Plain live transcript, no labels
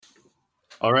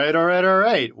All right, all right, all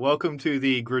right. Welcome to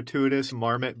the Gratuitous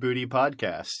Marmot Booty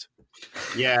Podcast.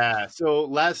 Yeah, so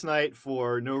last night,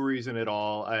 for no reason at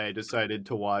all, I decided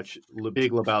to watch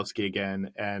Big Lebowski again,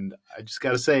 and I just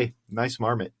got to say, nice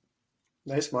marmot.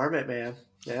 Nice marmot, man.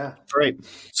 Yeah. Great.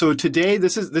 So today,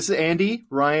 this is Andy.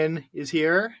 Ryan is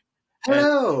here.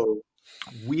 Hello.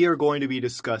 We are going to be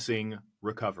discussing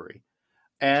recovery.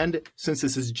 And since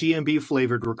this is GMB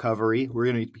flavored recovery, we're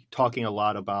going to be talking a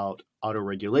lot about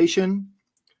autoregulation.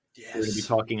 Yes. We're going to be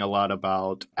talking a lot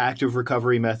about active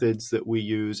recovery methods that we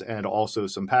use and also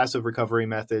some passive recovery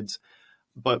methods.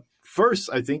 But first,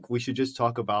 I think we should just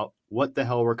talk about what the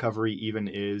hell recovery even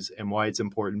is and why it's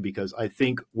important, because I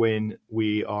think when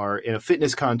we are in a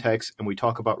fitness context and we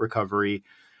talk about recovery,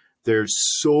 there's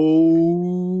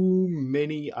so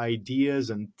many ideas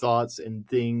and thoughts and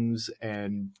things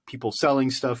and people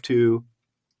selling stuff too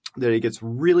that it gets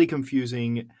really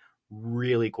confusing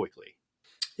really quickly.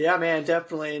 Yeah, man,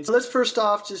 definitely. And so let's first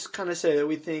off just kind of say that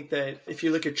we think that if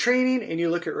you look at training and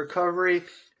you look at recovery,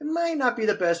 it might not be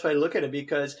the best way to look at it,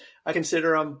 because I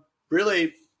consider them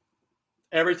really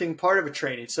everything part of a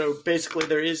training. So basically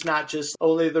there is not just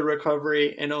only the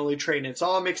recovery and only training. It's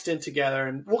all mixed in together.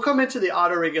 And we'll come into the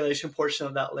autoregulation portion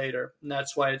of that later. And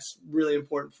that's why it's really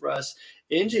important for us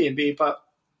in GMB. But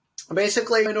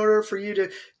basically, in order for you to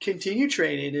continue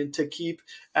training and to keep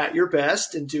at your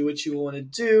best and do what you want to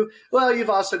do, well, you've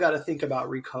also got to think about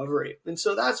recovery. And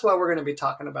so that's why we're going to be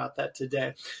talking about that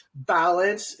today.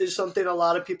 Balance is something a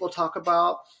lot of people talk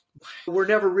about. We're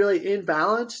never really in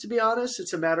balance, to be honest.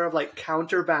 It's a matter of like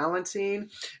counterbalancing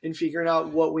and figuring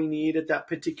out what we need at that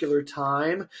particular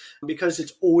time, because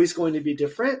it's always going to be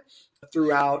different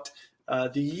throughout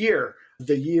the year,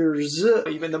 the years,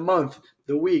 even the month,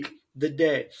 the week, the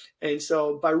day. And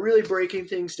so by really breaking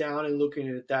things down and looking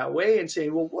at it that way and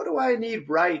saying, well, what do I need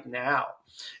right now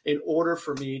in order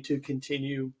for me to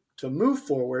continue to move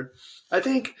forward? I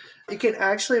think it can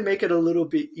actually make it a little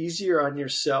bit easier on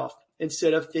yourself,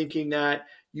 instead of thinking that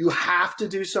you have to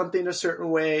do something a certain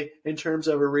way in terms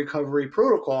of a recovery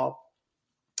protocol.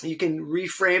 You can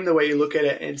reframe the way you look at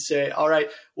it and say, all right,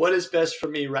 what is best for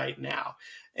me right now?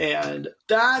 And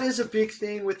that is a big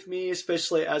thing with me,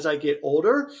 especially as I get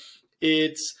older.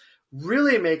 It's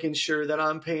really making sure that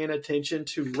I'm paying attention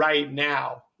to right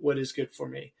now what is good for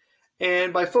me.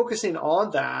 And by focusing on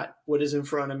that, what is in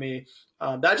front of me,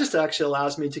 that just actually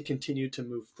allows me to continue to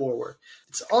move forward.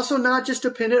 It's also not just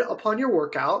dependent upon your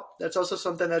workout. That's also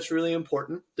something that's really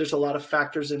important. There's a lot of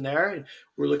factors in there. And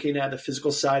we're looking at the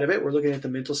physical side of it. We're looking at the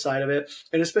mental side of it,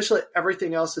 and especially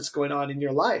everything else that's going on in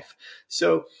your life.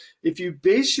 So if you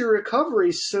base your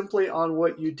recovery simply on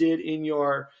what you did in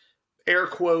your air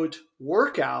quote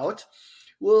workout,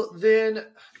 well, then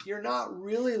you're not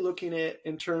really looking at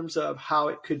in terms of how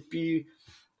it could be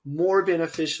more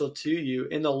beneficial to you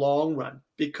in the long run,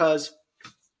 because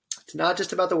it's not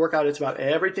just about the workout. It's about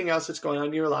everything else that's going on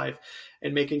in your life,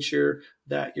 and making sure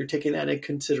that you're taking that into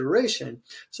consideration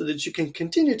so that you can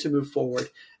continue to move forward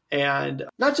and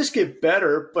not just get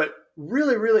better, but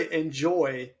really, really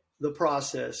enjoy the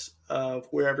process of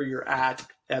wherever you're at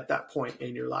that point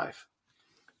in your life.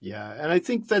 Yeah, and I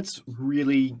think that's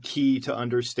really key to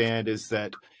understand, is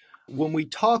that when we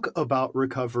talk about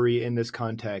recovery in this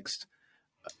context,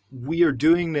 we are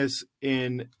doing this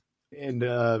in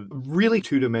a really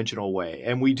two-dimensional way.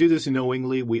 And we do this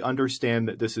knowingly. We understand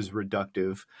that this is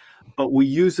reductive, but we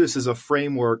use this as a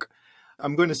framework.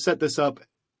 I'm going to set this up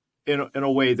in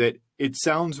a way that it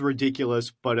sounds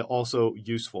ridiculous, but also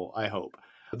useful, I hope.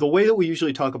 The way that we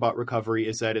usually talk about recovery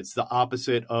is that it's the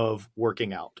opposite of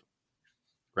working out.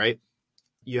 Right?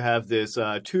 You have this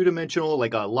two-dimensional,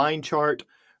 like a line chart,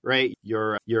 right?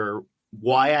 Your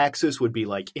y-axis would be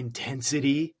like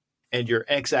intensity, and your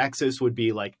x-axis would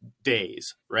be like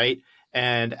days, right?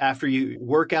 And after you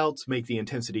workouts make the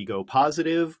intensity go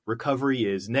positive, recovery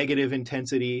is negative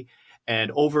intensity. And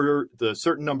over the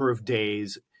certain number of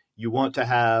days, you want to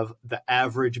have the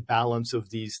average balance of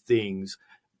these things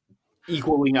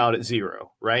equaling out at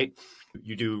zero, right?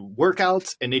 You do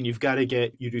workouts, and then you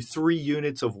do 3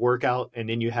 units of workout, and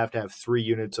then you have to have 3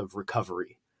 units of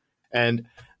recovery. And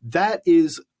it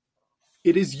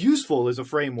is useful as a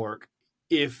framework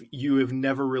if you have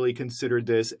never really considered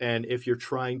this, and if you're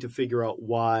trying to figure out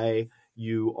why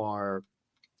you are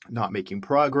not making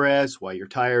progress, why you're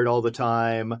tired all the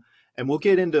time. And we'll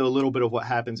get into a little bit of what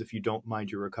happens if you don't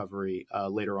mind your recovery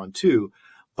later on too.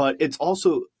 But it's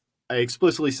also, I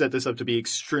explicitly set this up to be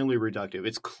extremely reductive.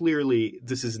 It's clearly,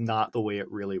 this is not the way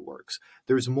it really works.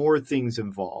 There's more things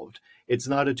involved. It's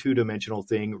not a two-dimensional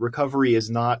thing. Recovery is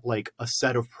not like a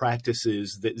set of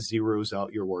practices that zeroes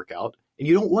out your workout. And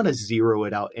you don't want to zero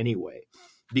it out anyway.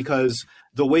 because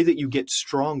the way that you get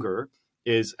stronger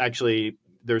is actually,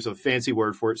 there's a fancy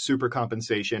word for it,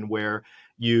 supercompensation, where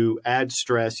you add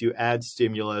stress, you add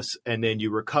stimulus, and then you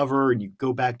recover and you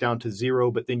go back down to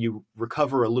zero, but then you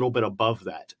recover a little bit above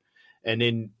that. And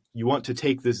then you want to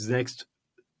take this next,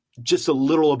 just a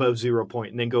little above 0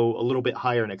 point, and then go a little bit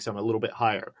higher next time, a little bit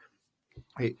higher.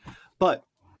 Right? But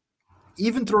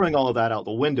even throwing all of that out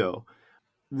the window,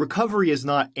 recovery is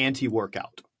not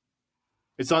anti-workout.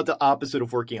 It's not the opposite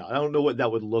of working out. I don't know what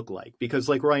that would look like, because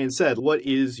like Ryan said, what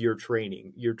is your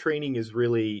training? Your training is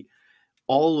really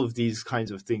all of these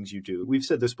kinds of things you do. We've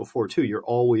said this before too. You're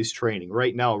always training.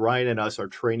 Right now, Ryan and us are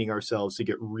training ourselves to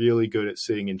get really good at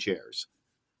sitting in chairs.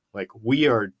 Like we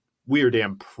are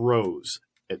damn pros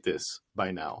at this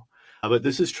by now. But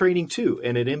this is training too,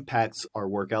 and it impacts our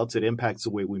workouts. It impacts the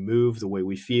way we move, the way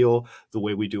we feel, the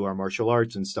way we do our martial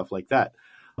arts and stuff like that.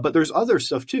 But there's other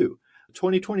stuff too.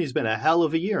 2020 has been a hell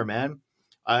of a year, man.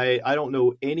 I don't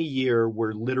know any year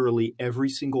where literally every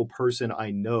single person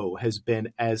I know has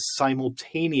been as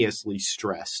simultaneously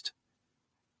stressed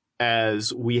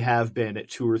as we have been at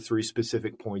 2 or 3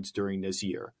 specific points during this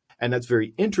year. And that's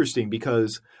very interesting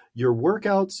because your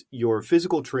workouts, your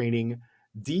physical training,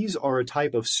 these are a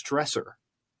type of stressor.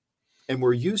 And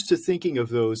we're used to thinking of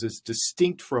those as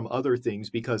distinct from other things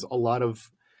because a lot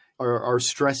of our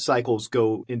stress cycles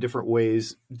go in different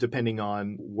ways depending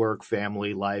on work,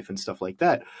 family, life, and stuff like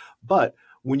that. But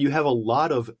when you have a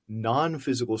lot of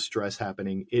non-physical stress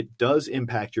happening, it does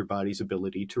impact your body's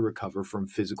ability to recover from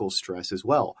physical stress as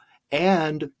well.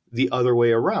 And the other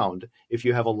way around, if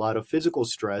you have a lot of physical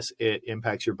stress, it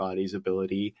impacts your body's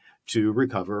ability to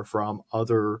recover from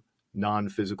other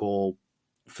non-physical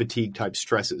fatigue type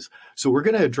stresses. So we're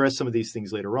going to address some of these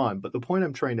things later on. But the point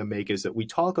I'm trying to make is that we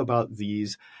talk about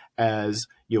these as,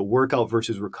 workout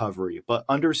versus recovery, but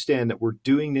understand that we're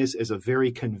doing this as a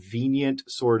very convenient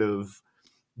sort of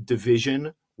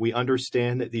division. We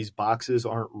understand that these boxes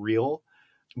aren't real,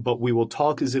 but we will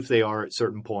talk as if they are at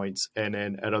certain points, and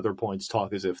then at other points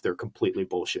talk as if they're completely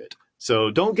bullshit.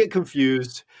 So don't get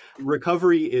confused.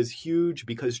 Recovery is huge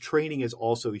because training is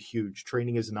also huge.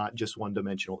 Training is not just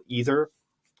one-dimensional either,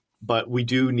 but we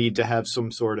do need to have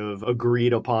some sort of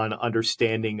agreed upon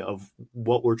understanding of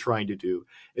what we're trying to do,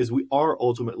 is we are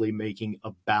ultimately making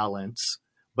a balance,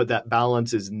 but that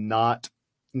balance is not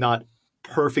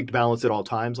perfect balance at all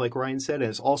times, like Ryan said, and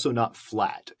it's also not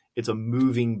flat. It's a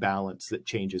moving balance that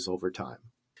changes over time.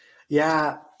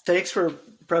 Yeah, thanks for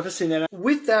prefacing that.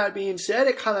 With that being said,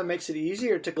 it kind of makes it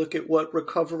easier to look at what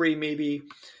recovery maybe,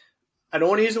 I don't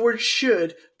want to use the word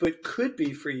should, but could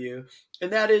be for you.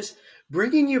 And that is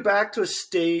bringing you back to a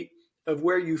state of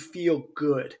where you feel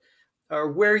good or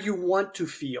where you want to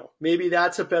feel. Maybe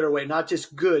that's a better way, not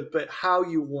just good, but how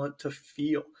you want to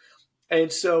feel. And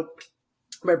so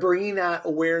by bringing that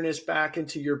awareness back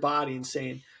into your body and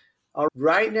saying,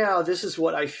 right now, this is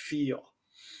what I feel.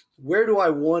 Where do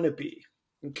I want to be?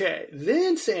 Okay.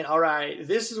 Then saying, all right,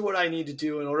 this is what I need to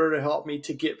do in order to help me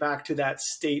to get back to that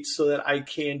state so that I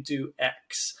can do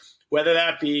X, whether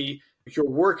that be your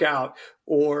workout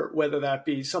or whether that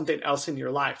be something else in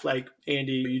your life. Like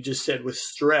Andy, you just said with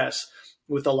stress.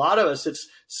 With a lot of us, it's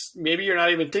maybe you're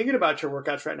not even thinking about your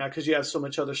workouts right now because you have so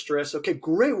much other stress. Okay,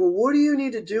 great. Well, what do you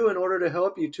need to do in order to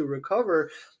help you to recover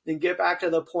and get back to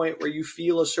the point where you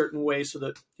feel a certain way so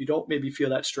that you don't maybe feel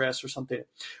that stress or something?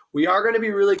 We are going to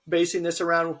be really basing this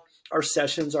around our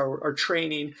sessions, our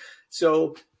training.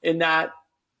 So in that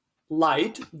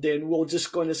light, then we're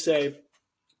just going to say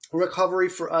recovery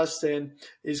for us then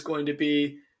is going to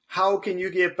be, how can you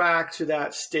get back to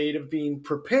that state of being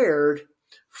prepared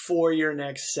for your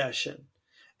next session?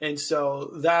 And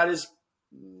so that is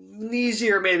an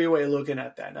easier maybe way of looking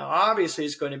at that. Now, obviously,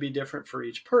 it's going to be different for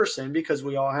each person because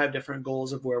we all have different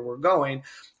goals of where we're going.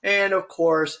 And of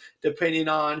course, depending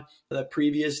on the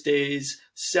previous day's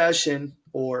session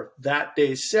or that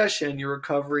day's session, your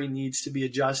recovery needs to be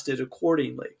adjusted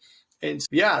accordingly. And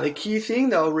yeah, the key thing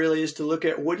though really is to look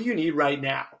at what do you need right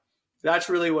now? That's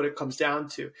really what it comes down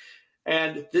to.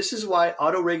 And this is why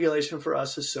auto-regulation for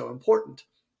us is so important.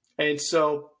 And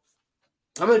so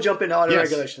I'm going to jump into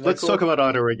auto-regulation. Yes, let's talk about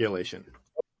auto-regulation.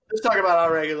 Let's talk about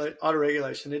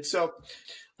auto-regulation. And so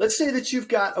let's say that you've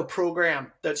got a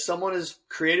program that someone has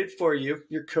created for you.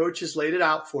 Your coach has laid it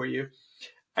out for you.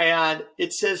 And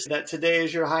it says that today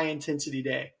is your high-intensity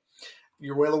day.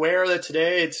 You're well aware that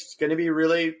today it's going to be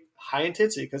really high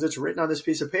intensity because it's written on this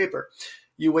piece of paper.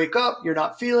 You wake up, you're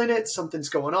not feeling it, something's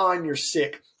going on, you're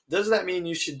sick. Does that mean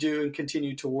you should do and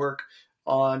continue to work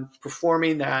on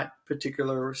performing that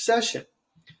particular session?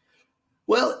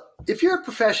 Well, if you're a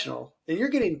professional and you're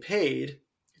getting paid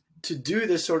to do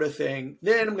this sort of thing,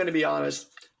 then I'm going to be honest,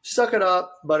 suck it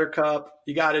up, buttercup.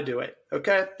 You got to do it.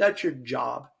 Okay. That's your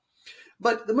job.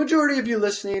 But the majority of you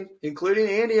listening, including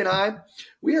Andy and I,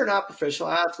 we are not professional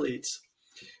athletes.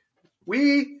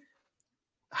 We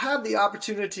have the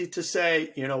opportunity to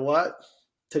say, you know what?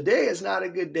 Today is not a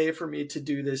good day for me to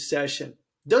do this session.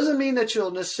 Doesn't mean that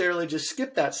you'll necessarily just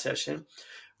skip that session,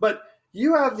 but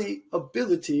you have the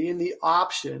ability and the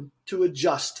option to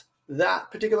adjust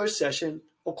that particular session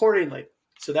accordingly.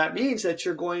 So that means that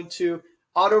you're going to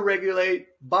auto-regulate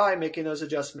by making those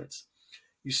adjustments.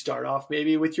 You start off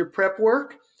maybe with your prep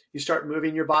work. You start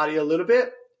moving your body a little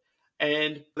bit,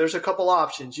 and there's a couple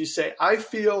options. You say, I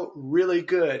feel really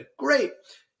good. Great.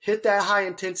 Hit that high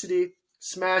intensity,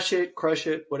 smash it, crush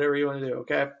it, whatever you want to do,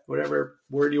 okay? Whatever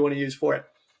word you want to use for it.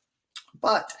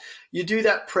 But you do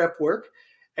that prep work,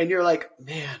 and you're like,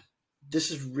 man,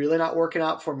 this is really not working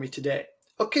out for me today.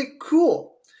 Okay,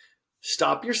 cool.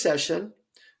 Stop your session.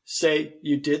 Say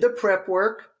you did the prep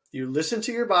work. You listen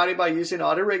to your body by using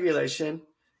auto-regulation.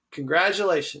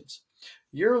 Congratulations.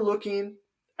 You're looking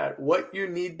at what you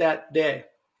need that day.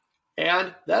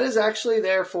 And that is actually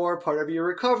therefore part of your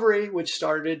recovery, which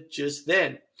started just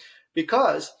then.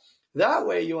 Because that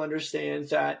way you understand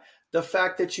that the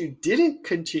fact that you didn't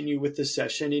continue with the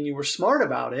session and you were smart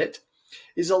about it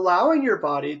is allowing your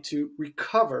body to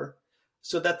recover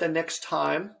so that the next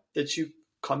time that you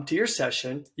come to your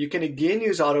session, you can again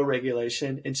use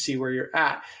auto-regulation and see where you're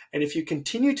at. And if you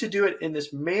continue to do it in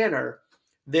this manner,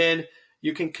 then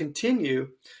you can continue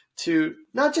to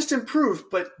not just improve,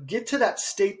 but get to that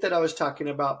state that I was talking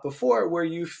about before, where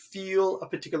you feel a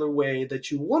particular way that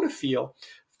you want to feel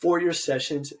for your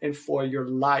sessions and for your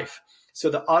life. So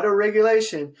the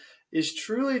auto-regulation is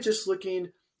truly just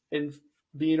looking and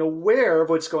being aware of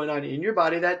what's going on in your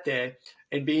body that day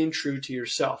and being true to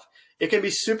yourself. It can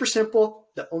be super simple.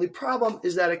 The only problem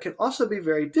is that it can also be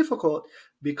very difficult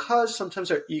because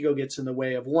sometimes our ego gets in the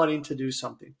way of wanting to do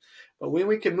something. But when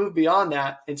we can move beyond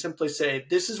that and simply say,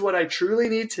 this is what I truly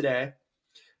need today,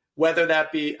 whether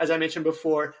that be, as I mentioned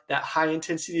before, that high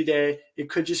intensity day, it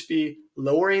could just be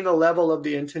lowering the level of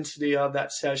the intensity of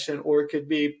that session, or it could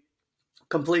be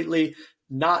completely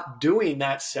not doing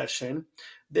that session,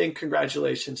 then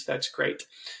congratulations, that's great.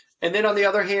 And then on the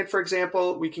other hand, for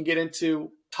example, we can get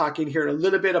into talking here a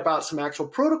little bit about some actual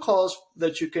protocols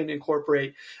that you can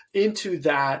incorporate into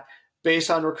that based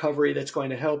on recovery that's going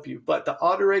to help you. But the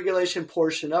auto-regulation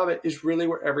portion of it is really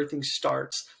where everything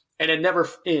starts, and it never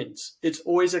ends. It's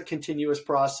always a continuous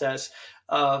process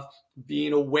of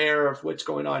being aware of what's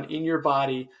going on in your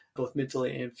body, both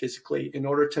mentally and physically, in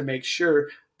order to make sure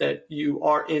that you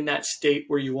are in that state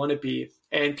where you want to be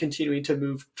and continuing to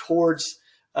move towards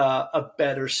a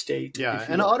better state. Yeah,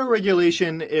 and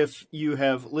auto-regulation, if you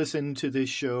have listened to this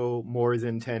show more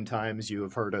than 10 times, you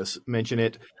have heard us mention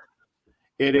it.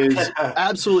 It is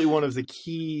absolutely one of the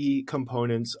key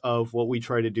components of what we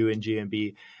try to do in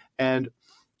GMB. And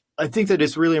I think that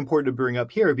it's really important to bring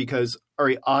up here because, all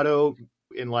right, auto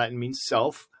in Latin means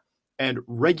self, and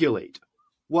regulate.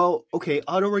 Well, okay,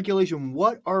 auto-regulation,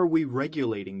 what are we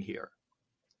regulating here?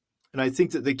 And I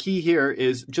think that the key here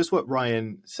is just what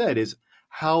Ryan said, is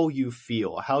how you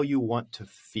feel, how you want to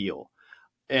feel.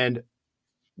 And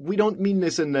we don't mean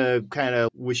this in the kind of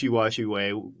wishy-washy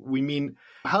way. We mean,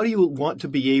 how do you want to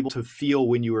be able to feel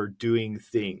when you are doing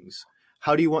things?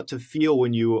 How do you want to feel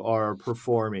when you are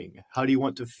performing? How do you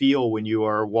want to feel when you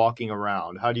are walking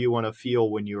around? How do you want to feel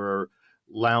when you're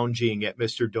lounging at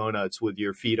Mr. Donuts with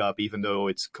your feet up, even though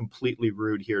it's completely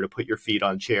rude here to put your feet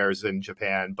on chairs in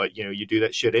Japan, but you do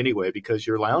that shit anyway because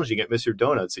you're lounging at Mr.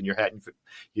 Donuts and you're having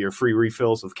your free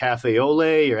refills of cafe au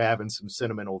lait, you're having some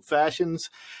cinnamon old fashions.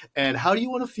 And how do you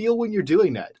want to feel when you're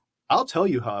doing that? I'll tell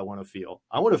you how I want to feel.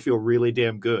 I want to feel really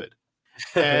damn good.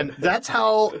 And that's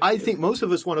how I think most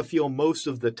of us want to feel most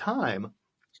of the time.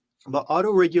 But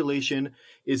auto-regulation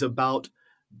is about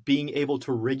being able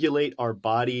to regulate our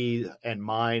body and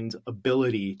mind's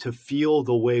ability to feel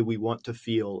the way we want to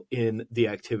feel in the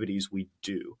activities we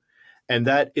do. And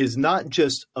that is not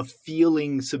just a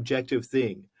feeling subjective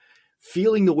thing.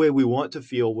 Feeling the way we want to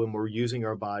feel when we're using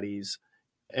our bodies,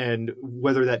 and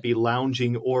whether that be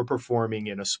lounging or performing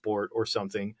in a sport or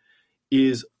something,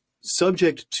 is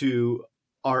subject to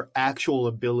our actual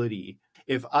ability.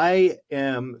 If I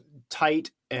am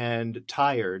tight and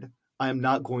tired, I am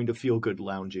not going to feel good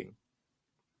lounging.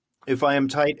 If I am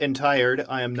tight and tired,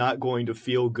 I am not going to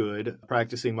feel good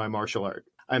practicing my martial art.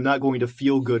 I'm not going to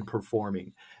feel good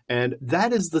performing. And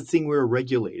that is the thing we're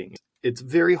regulating. it's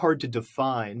very hard to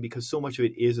define because so much of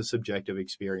it is a subjective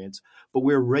experience, but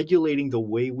we're regulating the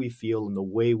way we feel and the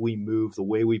way we move, the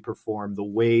way we perform, the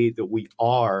way that we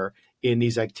are in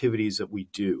these activities that we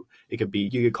do. It could be,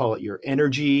 you could call it your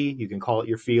energy, you can call it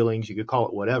your feelings, you could call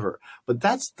it whatever, but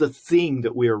that's the thing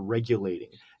that we are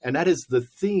regulating. And that is the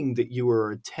thing that you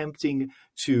are attempting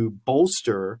to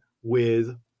bolster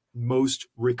with most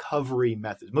recovery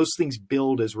methods. Most things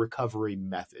build as recovery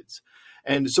methods.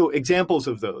 And so examples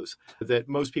of those that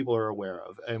most people are aware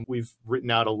of, and we've written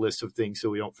out a list of things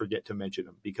so we don't forget to mention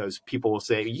them because people will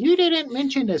say, you didn't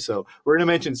mention this. So we're going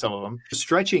to mention some of them.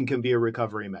 Stretching can be a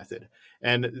recovery method.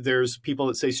 And there's people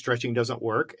that say stretching doesn't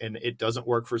work, and it doesn't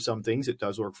work for some things. It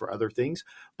does work for other things,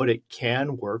 but it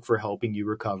can work for helping you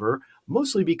recover,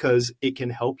 mostly because it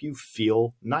can help you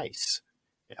feel nice.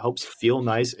 It helps feel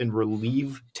nice and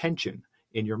relieve tension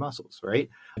in your muscles, right?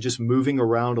 Just moving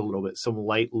around a little bit, some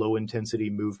light, low intensity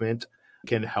movement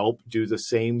can help do the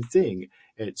same thing.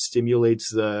 It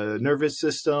stimulates the nervous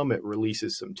system, it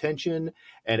releases some tension,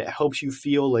 and it helps you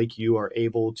feel like you are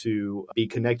able to be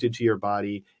connected to your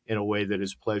body in a way that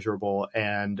is pleasurable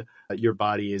and your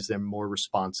body is then more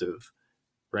responsive,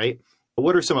 right?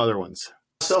 What are some other ones?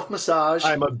 Self-massage.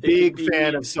 I'm a big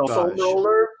fan of self-massage. Foam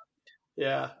roller.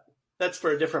 Yeah. That's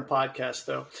for a different podcast,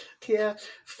 though. Yeah.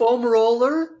 Foam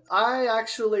roller. I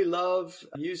actually love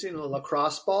using a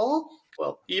lacrosse ball.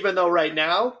 Well, even though right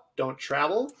now, don't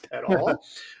travel at all.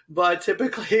 But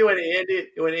typically when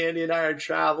Andy and I are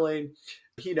traveling,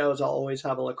 he knows I'll always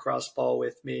have a lacrosse ball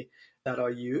with me that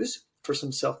I'll use for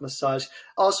some self-massage.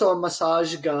 Also a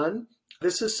massage gun.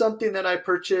 This is something that I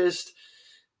purchased,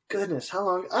 goodness, how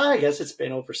long? I guess it's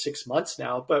been over 6 months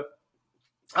now, but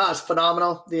it's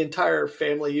phenomenal. The entire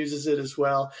family uses it as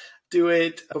well. Do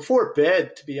it before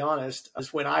bed, to be honest,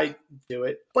 is when I do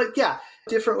it. But yeah,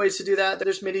 different ways to do that.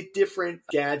 There's many different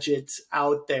gadgets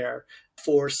out there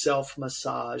for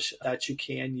self-massage that you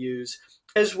can use,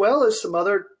 as well as some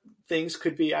other things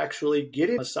could be actually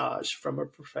getting a massage from a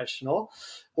professional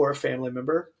or a family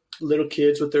member. Little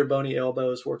kids with their bony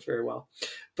elbows work very well.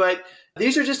 But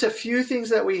these are just a few things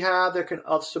that we have. There can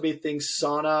also be things,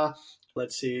 sauna.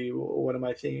 Let's see, what am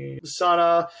I thinking?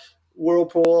 Sauna,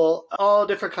 whirlpool, all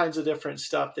different kinds of different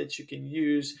stuff that you can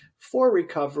use for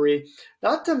recovery.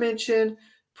 Not to mention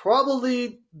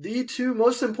probably the two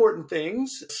most important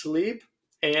things, sleep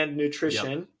and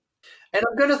nutrition. Yep. And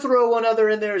I'm going to throw one other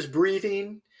in there is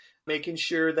breathing, making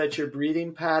sure that your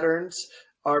breathing patterns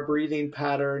are breathing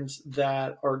patterns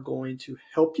that are going to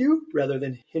help you rather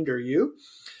than hinder you.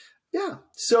 Yeah.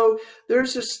 So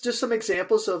there's just some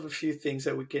examples of a few things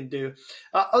that we can do.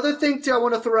 Other thing too, I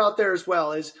want to throw out there as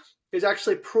well is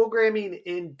actually programming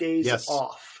in days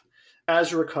off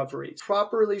as recovery,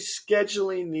 properly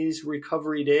scheduling these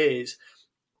recovery days,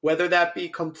 whether that be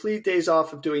complete days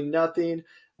off of doing nothing,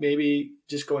 maybe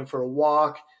just going for a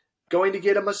walk, going to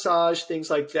get a massage, things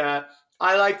like that.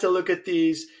 I like to look at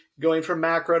these going from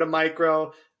macro to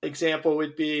micro. Example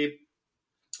would be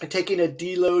taking a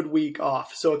deload week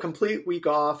off. So a complete week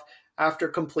off after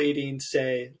completing,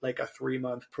 say, like a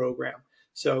 3-month program.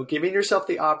 So giving yourself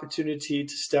the opportunity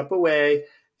to step away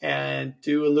and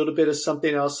do a little bit of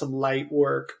something else, some light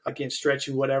work, again,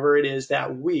 stretching, whatever it is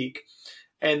that week.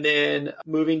 And then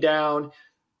moving down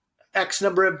X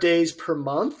number of days per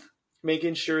month,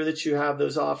 making sure that you have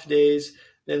those off days,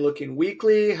 then looking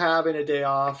weekly, having a day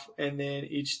off, and then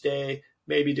each day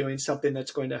maybe doing something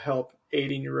that's going to help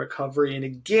aiding your recovery. And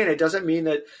again, it doesn't mean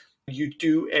that you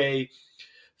do a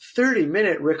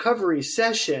 30-minute recovery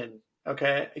session.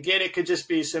 Okay. Again, it could just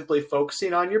be simply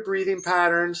focusing on your breathing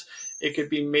patterns. It could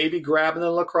be maybe grabbing the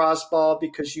lacrosse ball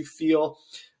because you feel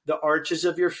the arches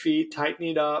of your feet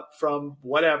tightening up from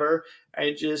whatever,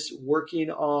 and just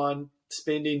working on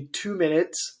spending 2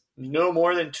 minutes, no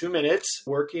more than 2 minutes,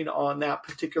 working on that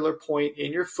particular point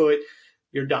in your foot.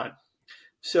 You're done.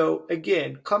 So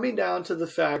again, coming down to the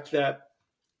fact that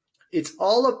it's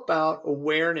all about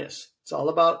awareness. It's all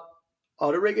about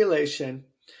autoregulation.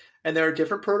 And there are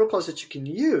different protocols that you can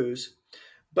use.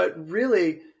 But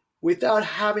really, without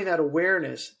having that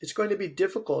awareness, it's going to be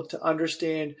difficult to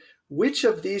understand which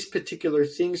of these particular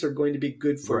things are going to be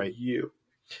good for you.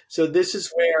 So this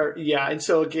is where, and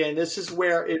so again, this is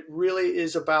where it really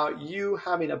is about you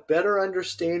having a better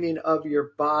understanding of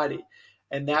your body.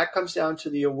 And that comes down to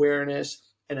the awareness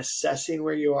and assessing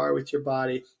where you are with your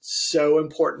body. So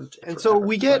important. And so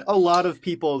we get a lot of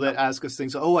people that ask us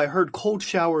things. Oh, I heard cold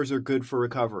showers are good for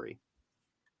recovery.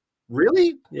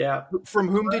 Really? Yeah. From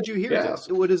whom did you hear this?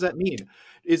 What does that mean?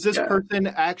 Is this person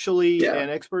actually an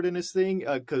expert in this thing?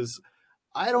 Because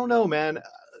I don't know, man.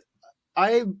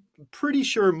 I'm pretty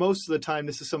sure most of the time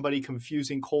this is somebody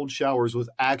confusing cold showers with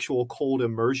actual cold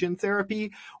immersion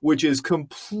therapy, which is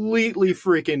completely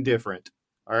freaking different.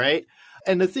 All right.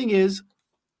 And the thing is,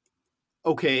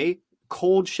 okay,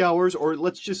 cold showers, or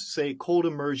let's just say cold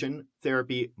immersion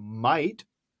therapy might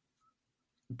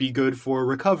be good for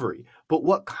recovery. But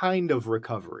what kind of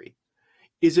recovery?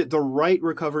 Is it the right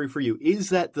recovery for you? Is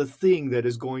that the thing that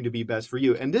is going to be best for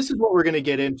you? And this is what we're going to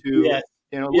get into Yes.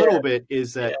 in a Yes. little bit,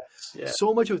 is that Yes.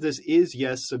 so much of this is,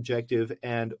 yes, subjective.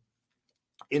 And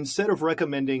instead of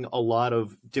recommending a lot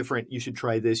of different, you should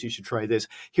try this, you should try this,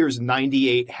 here's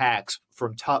 98 hacks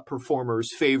from top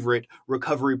performers' favorite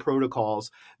recovery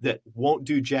protocols that won't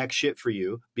do jack shit for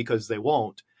you, because they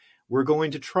won't. We're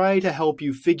going to try to help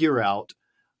you figure out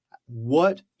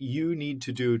what you need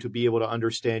to do to be able to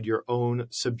understand your own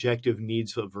subjective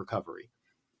needs of recovery.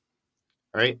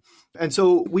 All right. And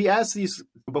so we ask these,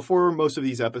 before most of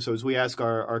these episodes, we ask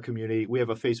our community, we have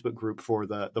a Facebook group for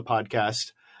the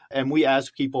podcast, and we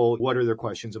ask people what are their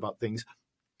questions about things.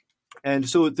 And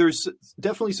so there's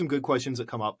definitely some good questions that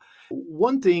come up.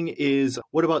 One thing is,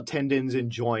 what about tendons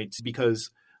and joints? Because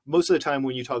most of the time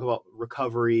when you talk about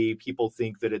recovery, people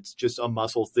think that it's just a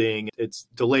muscle thing. It's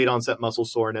delayed onset muscle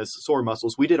soreness, sore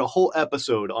muscles. We did a whole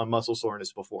episode on muscle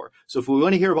soreness before. So if we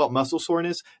want to hear about muscle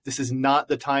soreness, this is not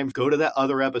the time. Go to that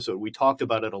other episode. We talked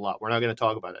about it a lot. We're not going to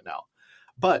talk about it now.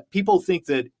 But people think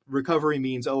that recovery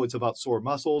means, oh, it's about sore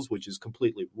muscles, which is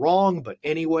completely wrong. But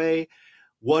anyway,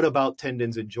 what about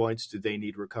tendons and joints? Do they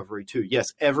need recovery too?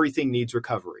 Yes, everything needs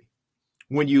recovery.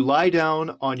 When you lie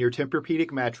down on your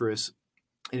Tempur-Pedic mattress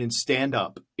and stand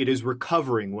up, it is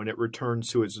recovering when it returns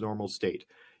to its normal state.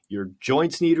 Your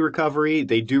joints need recovery.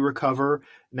 They do recover.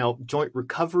 Now, joint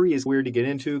recovery is weird to get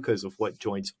into because of what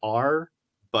joints are,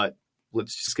 but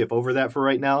let's just skip over that for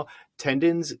right now.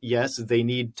 Tendons, yes, they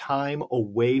need time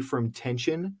away from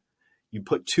tension. You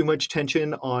put too much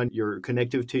tension on your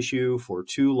connective tissue for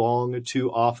too long, too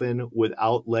often,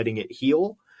 without letting it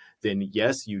heal, then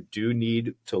yes, you do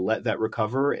need to let that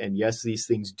recover. And yes, these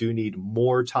things do need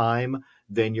more time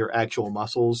than your actual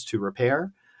muscles to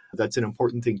repair. That's an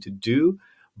important thing to do.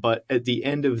 But at the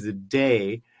end of the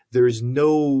day, there's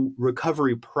no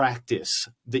recovery practice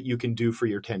that you can do for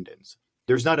your tendons.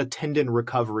 There's not a tendon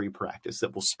recovery practice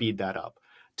that will speed that up.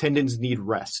 Tendons need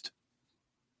rest.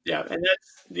 Yeah,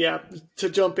 and to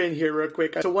jump in here real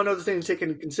quick. So one other thing to take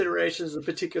into consideration is the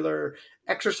particular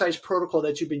exercise protocol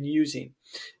that you've been using.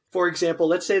 For example,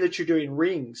 let's say that you're doing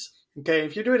rings. Okay,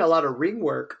 if you're doing a lot of ring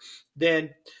work,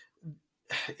 then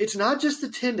it's not just the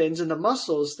tendons and the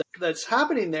muscles that's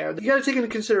happening there. You got to take into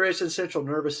consideration the central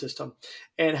nervous system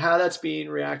and how that's being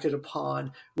reacted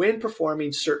upon when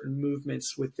performing certain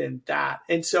movements within that.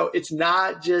 And so it's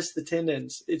not just the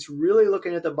tendons. It's really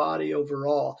looking at the body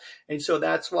overall. And so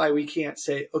that's why we can't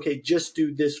say, okay, just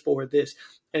do this for this.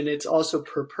 And it's also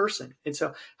per person. And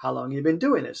so how long have you been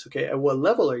doing this? Okay. At what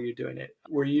level are you doing it?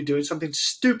 Were you doing something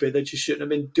stupid that you shouldn't have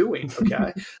been doing?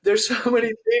 Okay. There's so many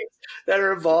things that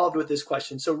are involved with this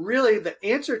question. So really the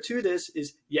answer to this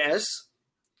is yes,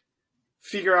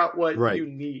 figure out what you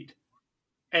need.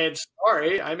 And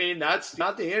sorry, I mean, that's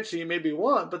not the answer you maybe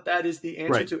want, but that is the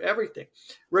answer to everything.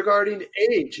 Regarding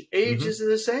age is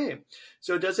the same.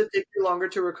 So does it take you longer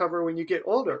to recover when you get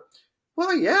older?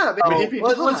 Well, yeah. Maybe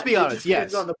let's be honest.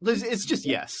 Yes. It's just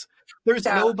yes. There's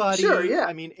nobody. Sure, yeah.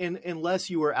 I mean, unless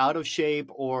you were out of shape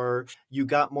or you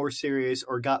got more serious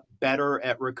or got better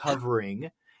at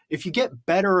recovering. If you get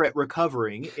better at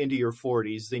recovering into your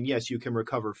 40s, then yes, you can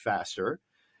recover faster.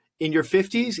 In your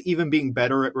 50s, even being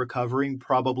better at recovering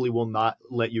probably will not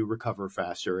let you recover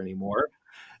faster anymore.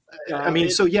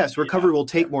 So yes, recovery will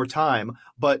take more time,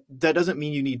 but that doesn't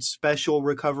mean you need special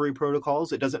recovery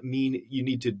protocols. It doesn't mean you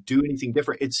need to do anything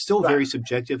different. It's still very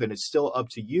subjective, and it's still up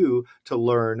to you to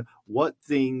learn what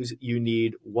things you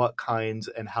need, what kinds,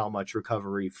 and how much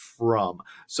recovery from.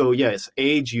 So yes,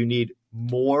 age, you need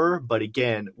more, but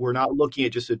again, we're not looking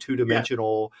at just a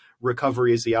two-dimensional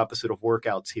recovery is the opposite of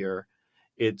workouts here.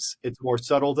 It's more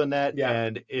subtle than that. Yeah.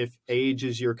 And if age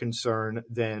is your concern,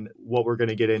 then what we're going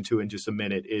to get into in just a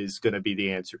minute is going to be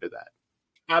the answer to that.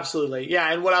 Absolutely.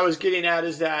 Yeah. And what I was getting at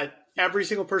is that every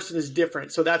single person is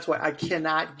different. So that's why I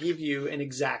cannot give you an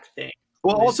exact thing.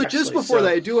 Well, also just before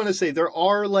that, I do want to say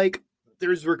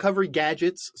there's recovery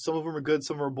gadgets. Some of them are good.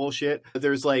 Some of them are bullshit.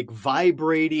 There's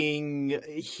vibrating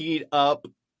heat up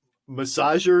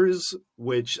massagers,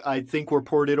 which I think were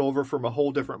ported over from a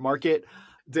whole different market.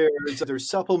 There's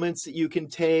supplements that you can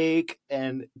take.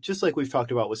 And just like we've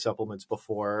talked about with supplements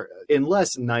before,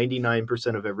 unless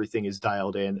 99% of everything is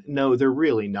dialed in, no, they're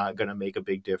really not going to make a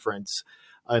big difference.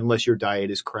 unless your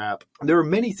diet is crap. There are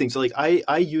many things. Like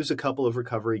I use a couple of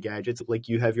recovery gadgets. Like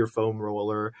you have your foam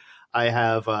roller.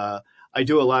 I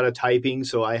do a lot of typing,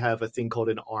 so I have a thing called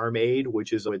an arm aid,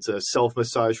 it's a self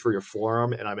massage for your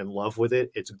forearm, and I'm in love with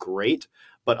it. It's great,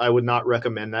 but I would not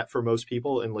recommend that for most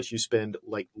people unless you spend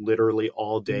like literally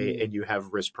all day and you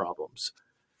have wrist problems.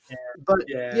 But,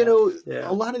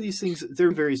 a lot of these things,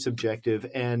 they're very subjective,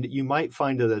 and you might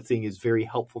find that a thing is very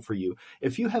helpful for you.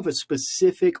 If you have a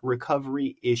specific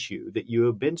recovery issue that you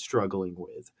have been struggling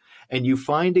with, and you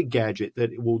find a gadget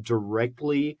that will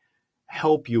directly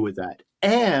help you with that,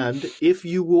 and if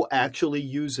you will actually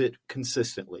use it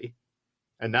consistently,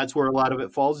 and that's where a lot of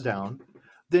it falls down,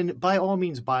 then by all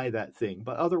means buy that thing.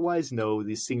 But otherwise, no,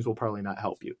 these things will probably not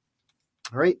help you.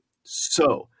 All right.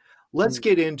 So let's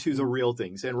get into the real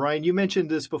things. And Ryan, you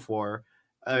mentioned this before.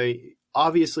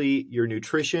 Obviously, your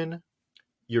nutrition,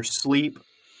 your sleep,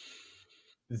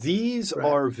 these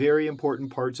are very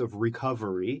important parts of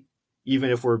recovery,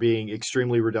 even if we're being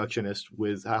extremely reductionist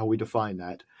with how we define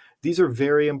that. These are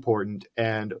very important,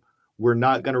 and we're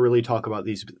not going to really talk about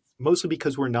these, mostly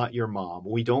because we're not your mom.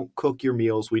 We don't cook your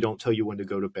meals. We don't tell you when to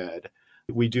go to bed.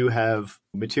 We do have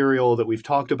material that we've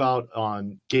talked about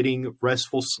on getting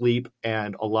restful sleep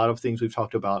and a lot of things we've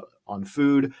talked about on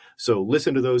food. So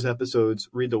listen to those episodes,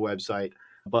 read the website.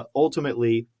 But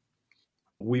ultimately,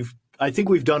 I think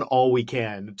we've done all we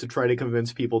can to try to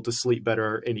convince people to sleep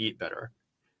better and eat better.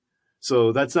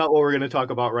 So that's not what we're going to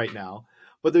talk about right now.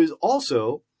 But there's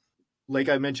also, like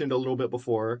I mentioned a little bit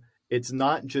before, it's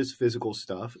not just physical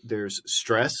stuff. There's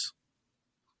stress.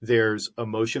 There's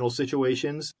emotional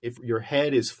situations. If your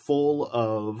head is full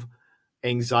of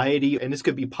anxiety, and this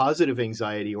could be positive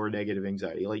anxiety or negative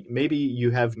anxiety, like maybe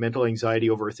you have mental anxiety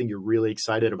over a thing you're really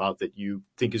excited about that you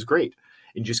think is great,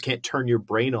 and you just can't turn your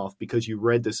brain off because you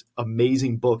read this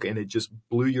amazing book and it just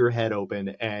blew your head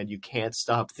open and you can't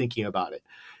stop thinking about it.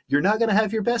 You're not going to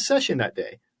have your best session that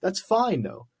day. That's fine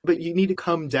though, but you need to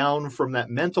come down from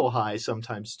that mental high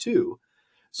sometimes too.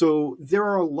 So there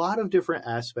are a lot of different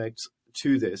aspects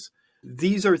to this.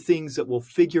 These are things that will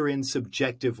figure in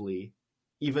subjectively,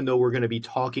 even though we're going to be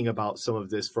talking about some of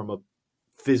this from a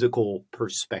physical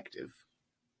perspective.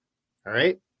 All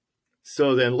right.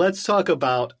 So then let's talk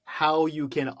about how you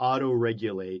can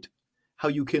auto-regulate, how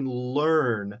you can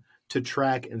learn to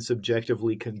track and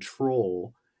subjectively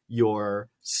control your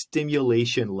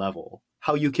stimulation level,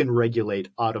 how you can regulate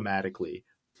automatically.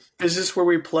 Is this where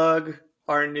we plug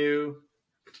our new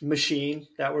machine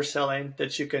that we're selling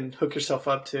that you can hook yourself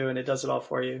up to and it does it all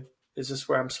for you? Is this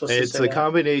where I'm supposed to say It's a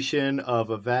combination of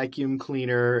a vacuum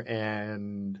cleaner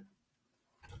and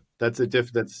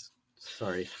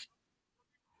sorry.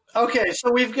 Okay,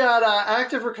 so we've got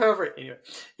active recovery. Anyway,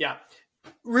 yeah,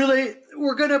 really,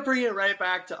 we're going to bring it right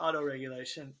back to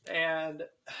auto-regulation. And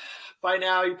by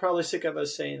now, you're probably sick of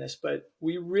us saying this, but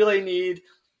we really need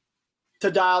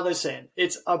to dial this in.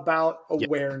 It's about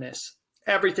awareness.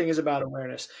 Everything is about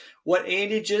awareness. What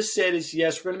Andy just said is,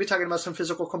 yes, we're going to be talking about some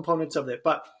physical components of it,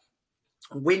 but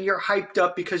when you're hyped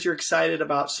up because you're excited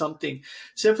about something,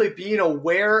 simply being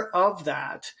aware of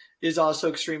that is also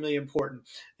extremely important.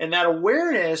 And that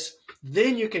awareness,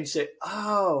 then you can say,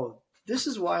 oh, this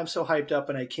is why I'm so hyped up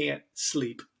and I can't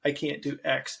sleep. I can't do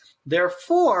X.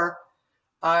 Therefore,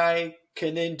 I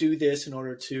can then do this in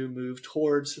order to move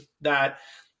towards that,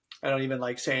 I don't even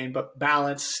like saying, but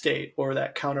balanced state, or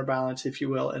that counterbalance, if you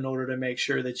will, in order to make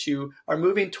sure that you are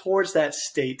moving towards that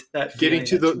state, that getting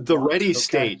to the ready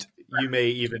state, you may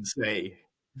even say.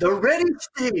 The ready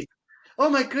state. Oh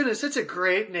my goodness, that's a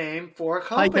great name for a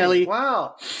company. Hi, Kelly.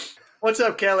 Wow. What's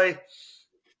up, Kelly?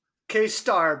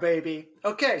 K-Star, baby.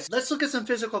 Okay, so let's look at some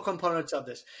physical components of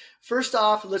this. First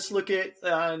off, let's look at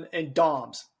and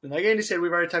DOMs. And like Andy said,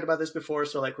 we've already talked about this before,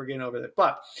 so like we're getting over that.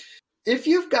 But if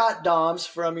you've got DOMs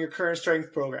from your current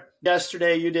strength program,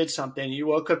 yesterday you did something, you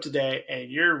woke up today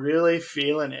and you're really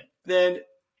feeling it, then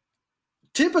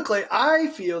typically I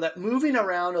feel that moving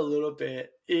around a little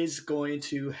bit is going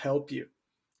to help you.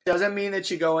 Doesn't mean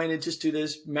that you go in and just do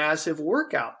this massive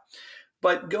workout,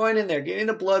 but going in there, getting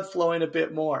the blood flowing a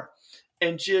bit more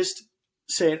and just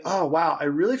saying, oh, wow, I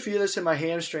really feel this in my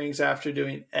hamstrings after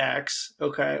doing X.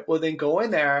 Okay, well then go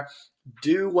in there,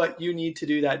 do what you need to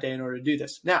do that day in order to do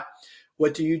this. Now,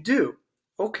 what do you do?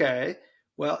 Okay,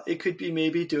 well, it could be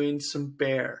maybe doing some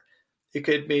bear. It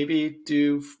could maybe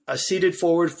do a seated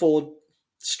forward fold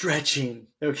stretching,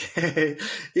 okay?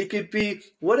 It could be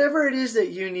whatever it is that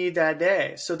you need that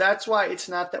day. So that's why it's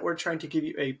not that we're trying to give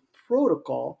you a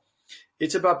protocol.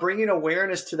 It's about bringing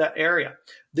awareness to that area.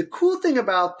 The cool thing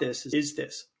about this is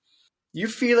this. You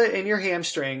feel it in your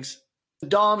hamstrings. The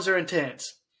DOMs are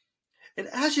intense. And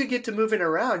as you get to moving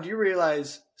around, you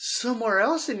realize somewhere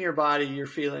else in your body, you're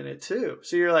feeling it too.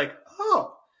 So you're like,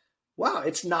 oh, wow,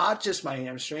 it's not just my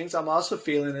hamstrings. I'm also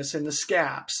feeling this in the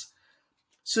scaps.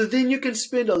 So then you can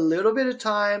spend a little bit of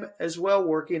time as well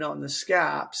working on the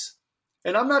scaps.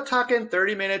 And I'm not talking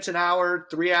 30 minutes, an hour,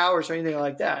 3 hours, or anything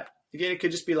like that. Again, it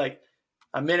could just be like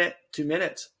a minute, 2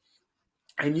 minutes,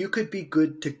 and you could be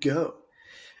good to go.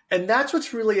 And that's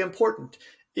what's really important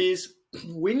is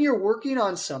when you're working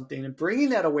on something and bringing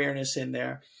that awareness in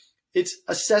there, it's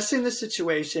assessing the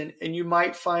situation, and you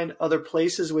might find other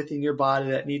places within your body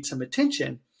that need some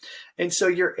attention. And so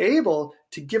you're able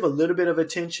to give a little bit of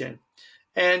attention.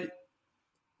 And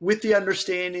with the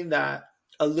understanding that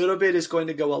a little bit is going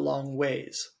to go a long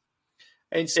ways.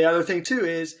 And the other thing too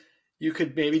is you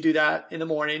could maybe do that in the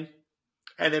morning,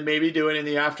 and then maybe do it in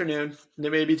the afternoon, and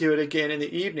then maybe do it again in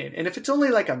the evening. And if it's only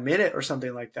like a minute or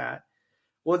something like that,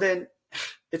 well, then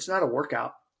it's not a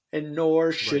workout, and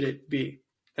nor should it be.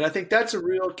 And I think that's a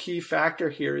real key factor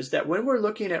here is that when we're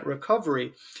looking at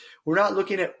recovery, we're not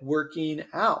looking at working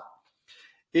out.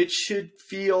 It should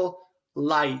feel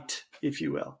light, if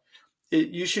you will.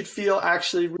 You should feel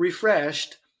actually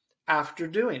refreshed after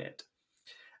doing it.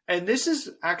 And this is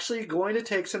actually going to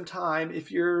take some time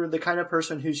if you're the kind of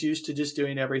person who's used to just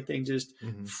doing everything just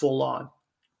full on.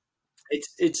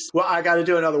 Well, I got to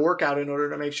do another workout in order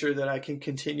to make sure that I can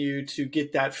continue to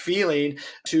get that feeling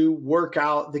to work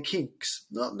out the kinks.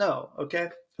 No, okay?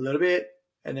 A little bit,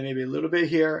 and then maybe a little bit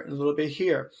here and a little bit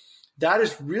here. That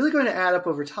is really going to add up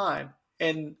over time,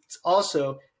 and it's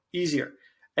also easier.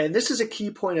 And this is a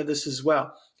key point of this as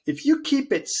well. If you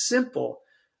keep it simple,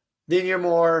 then you're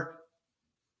more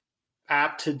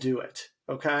apt to do it,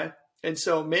 okay? And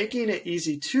so making it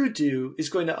easy to do is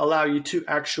going to allow you to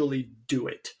actually do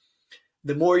it.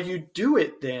 The more you do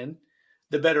it then,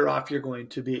 the better off you're going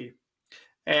to be.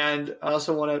 And I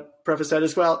also want to preface that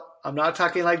as well. I'm not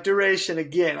talking like duration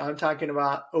again. I'm talking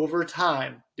about over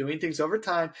time, doing things over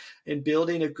time and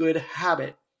building a good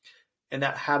habit. And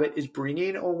that habit is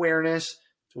bringing awareness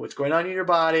to what's going on in your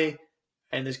body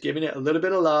and just giving it a little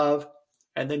bit of love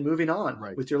and then moving on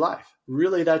with your life.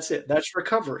 Really, that's it. That's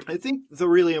recovery. I think the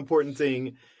really important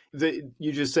thing that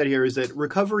you just said here is that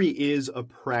recovery is a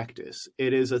practice.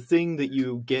 It is a thing that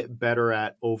you get better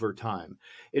at over time.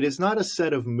 It is not a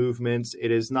set of movements.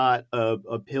 It is not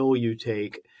a pill you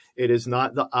take. It is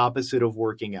not the opposite of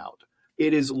working out.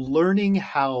 It is learning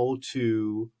how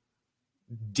to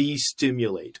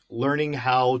destimulate, learning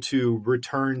how to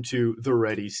return to the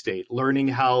ready state, learning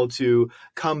how to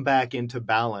come back into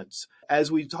balance.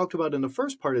 As we talked about in the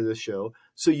first part of the show,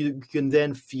 so you can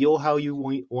then feel how you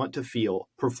want to feel,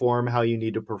 perform how you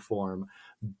need to perform,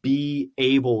 be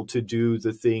able to do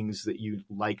the things that you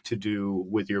like to do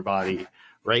with your body,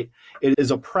 right? It is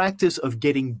a practice of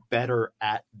getting better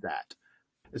at that.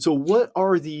 So what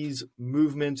are these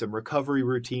movements and recovery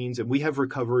routines? And we have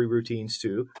recovery routines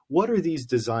too. What are these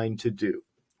designed to do?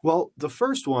 Well, the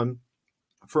first one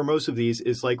for most of these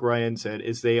is, like Ryan said,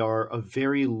 is they are a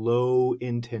very low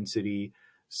intensity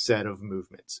set of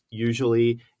movements.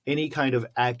 Usually any kind of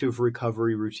active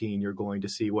recovery routine you're going to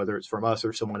see, whether it's from us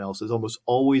or someone else, is almost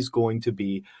always going to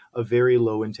be a very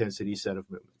low intensity set of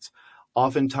movements.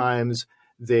 Oftentimes,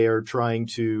 they are trying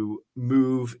to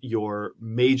move your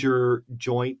major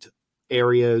joint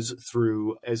areas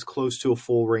through as close to a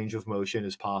full range of motion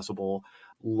as possible,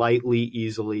 lightly,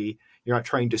 easily. You're not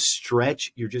trying to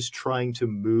stretch. You're just trying to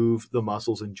move the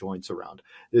muscles and joints around.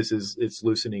 It's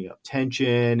loosening up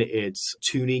tension. It's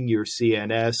tuning your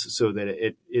CNS so that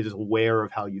it is aware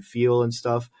of how you feel and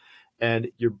stuff.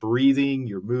 And you're breathing,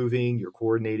 you're moving, you're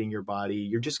coordinating your body.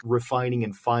 You're just refining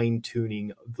and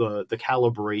fine-tuning the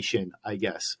calibration, I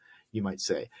guess you might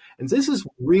say. And this is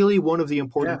really one of the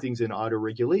important things in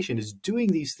autoregulation, is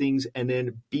doing these things and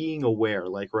then being aware,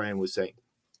 like Ryan was saying.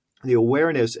 The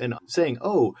awareness and saying,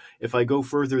 oh, if I go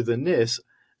further than this,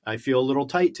 I feel a little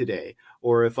tight today.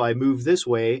 Or if I move this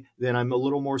way, then I'm a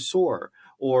little more sore.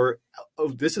 Or, oh,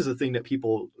 this is a thing that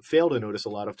people fail to notice a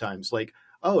lot of times, like,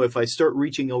 oh, if I start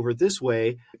reaching over this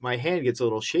way, my hand gets a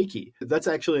little shaky. That's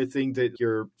actually a thing that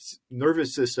your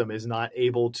nervous system is not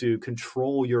able to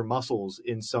control your muscles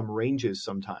in some ranges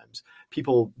sometimes.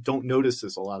 People don't notice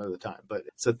this a lot of the time, but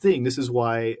it's a thing. This is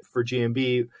why for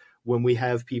GMB, when we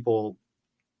have people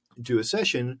do a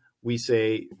session, we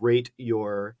say rate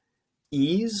your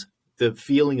ease, the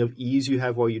feeling of ease you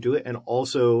have while you do it, and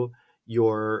also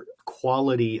your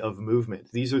quality of movement.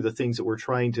 These are the things that we're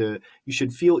trying to, you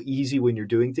should feel easy when you're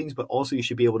doing things, but also you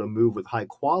should be able to move with high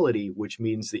quality, which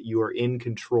means that you are in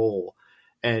control,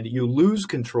 and you lose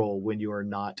control when you are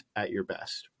not at your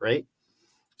best, right?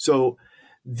 So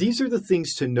These are the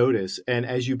things to notice. And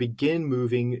as you begin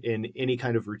moving in any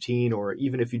kind of routine, or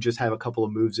even if you just have a couple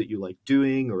of moves that you like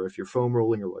doing, or if you're foam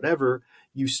rolling or whatever,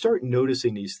 you start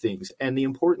noticing these things. And the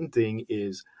important thing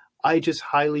is, I just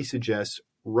highly suggest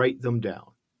write them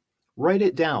down. Write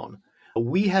it down.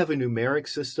 We have a numeric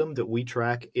system that we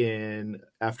track in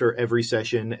after every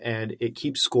session, and it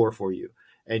keeps score for you.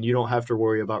 And you don't have to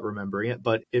worry about remembering it.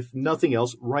 But if nothing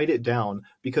else, write it down,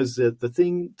 because the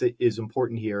thing that is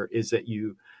important here is that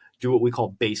you do what we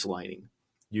call baselining.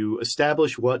 You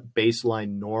establish what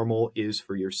baseline normal is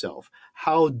for yourself.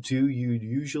 How do you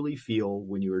usually feel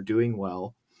when you are doing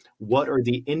well? What are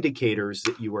the indicators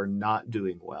that you are not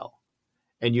doing well?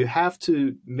 And you have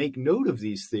to make note of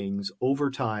these things over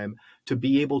time to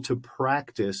be able to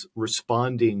practice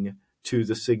responding to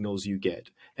the signals you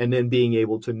get, and then being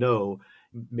able to know,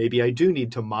 maybe I do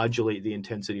need to modulate the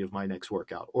intensity of my next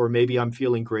workout, or maybe I'm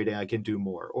feeling great and I can do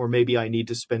more, or maybe I need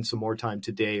to spend some more time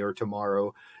today or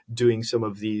tomorrow doing some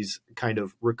of these kind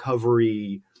of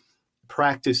recovery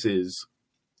practices,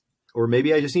 or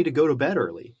maybe I just need to go to bed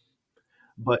early.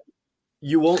 But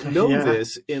you won't know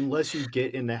this unless you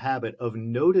get in the habit of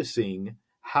noticing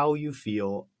how you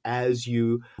feel as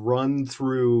you run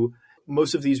through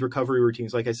most of these recovery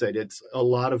routines. Like I said, it's a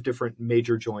lot of different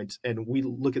major joints, and we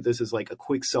look at this as like a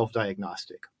quick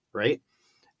self-diagnostic, right?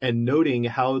 And noting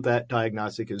how that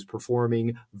diagnostic is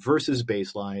performing versus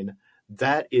baseline,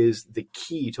 that is the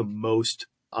key to most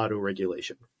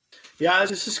autoregulation. Yeah,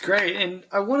 this is great. And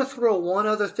I want to throw one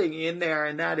other thing in there,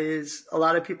 and that is, a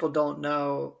lot of people don't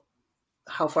know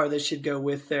how far they should go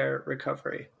with their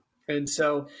recovery. And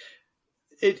so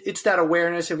it's that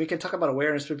awareness, and we can talk about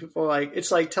awareness, but people like,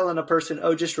 it's like telling a person,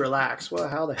 oh, just relax. Well,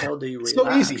 how the hell do you relax?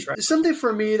 So easy. Right? Something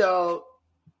for me though,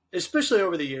 especially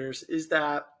over the years, is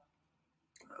that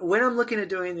when I'm looking at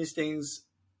doing these things,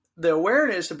 the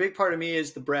awareness, a big part of me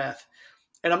is the breath.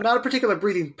 And I'm not a particular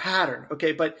breathing pattern,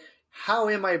 okay, but how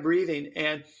am I breathing?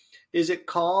 And is it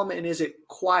calm and is it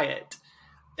quiet?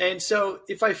 And so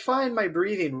if I find my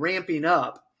breathing ramping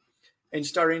up and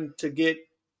starting to get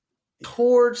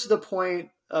towards the point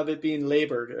of it being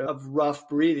labored, of rough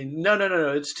breathing, no,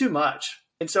 it's too much.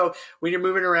 And so when you're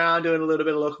moving around, doing a little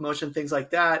bit of locomotion, things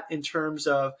like that, in terms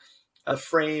of a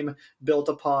frame built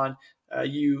upon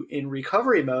you in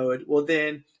recovery mode, well,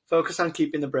 then focus on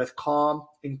keeping the breath calm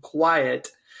and quiet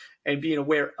and being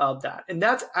aware of that. And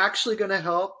that's actually going to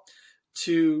help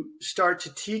to start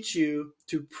to teach you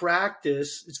to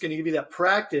practice. It's going to give you that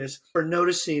practice for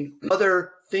noticing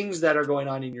other things that are going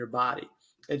on in your body.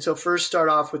 And so first start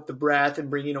off with the breath and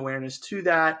bringing awareness to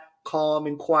that, calm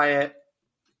and quiet.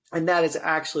 And that is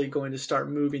actually going to start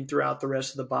moving throughout the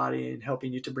rest of the body and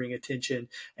helping you to bring attention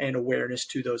and awareness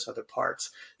to those other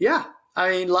parts. Yeah. I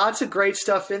mean, lots of great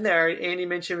stuff in there. Andy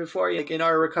mentioned before, like in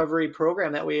our recovery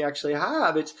program that we actually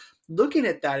have, it's looking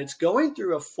at that. It's going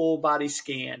through a full body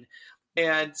scan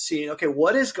and seeing, okay,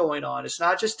 what is going on? It's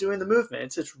not just doing the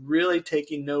movements. It's really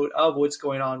taking note of what's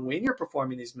going on when you're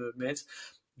performing these movements,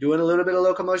 doing a little bit of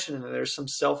locomotion. And there's some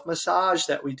self-massage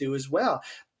that we do as well.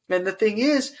 And the thing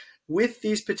is, with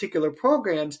these particular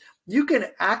programs, you can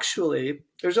actually,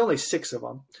 there's only 6 of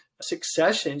them, 6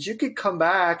 sessions. You could come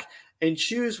back and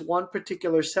choose one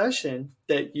particular session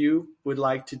that you would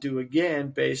like to do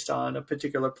again based on a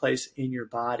particular place in your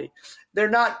body. They're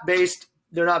not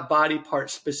body part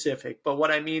specific, but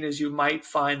what I mean is you might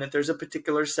find that there's a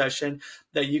particular session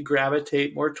that you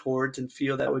gravitate more towards and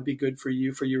feel that would be good for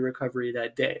you for your recovery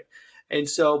that day. And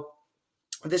so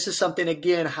this is something,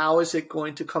 again, how is it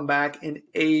going to come back and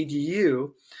aid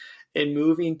you in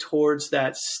moving towards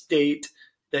that state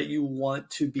that you want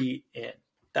to be in?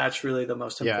 That's really the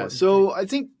most important. Yeah. So I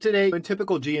think today, in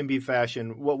typical GMB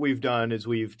fashion, what we've done is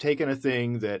we've taken a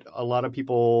thing that a lot of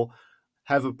people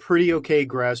have a pretty okay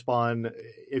grasp on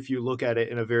if you look at it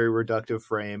in a very reductive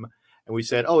frame. And we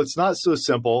said, oh, it's not so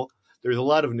simple. There's a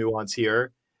lot of nuance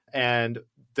here. And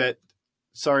that,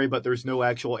 sorry, but there's no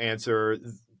actual answer.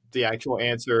 The actual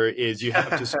answer is you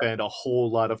have to spend a whole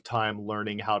lot of time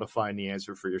learning how to find the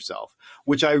answer for yourself,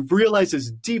 which I realize is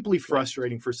deeply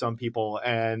frustrating for some people.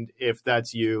 And if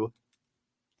that's you,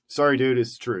 sorry, dude,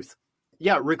 it's the truth.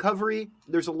 Yeah, recovery,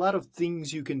 there's a lot of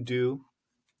things you can do,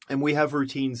 and we have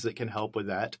routines that can help with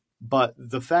that. But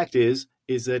the fact is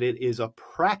that it is a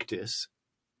practice,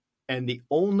 and the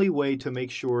only way to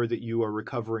make sure that you are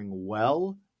recovering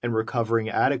well and recovering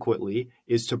adequately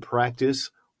is to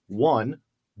practice, 1,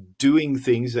 doing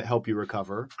things that help you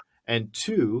recover, and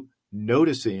 2,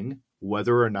 noticing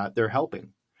whether or not they're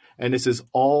helping. And this is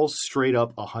all straight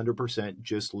up 100%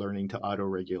 just learning to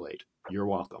auto-regulate. You're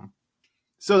welcome.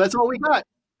 So that's all we got.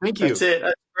 Thank you. That's it.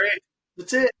 That's great.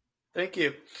 That's it. Thank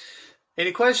you.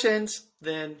 Any questions,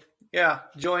 then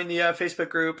join the Facebook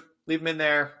group, leave them in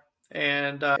there,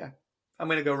 and I'm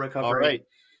going to go recovery. All right.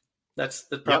 That's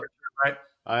the proper term, right?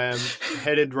 I am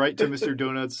headed right to Mr.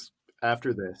 Donuts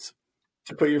after this.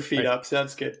 To put your feet up.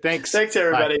 Sounds good. Thanks. Thanks,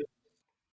 everybody. Bye.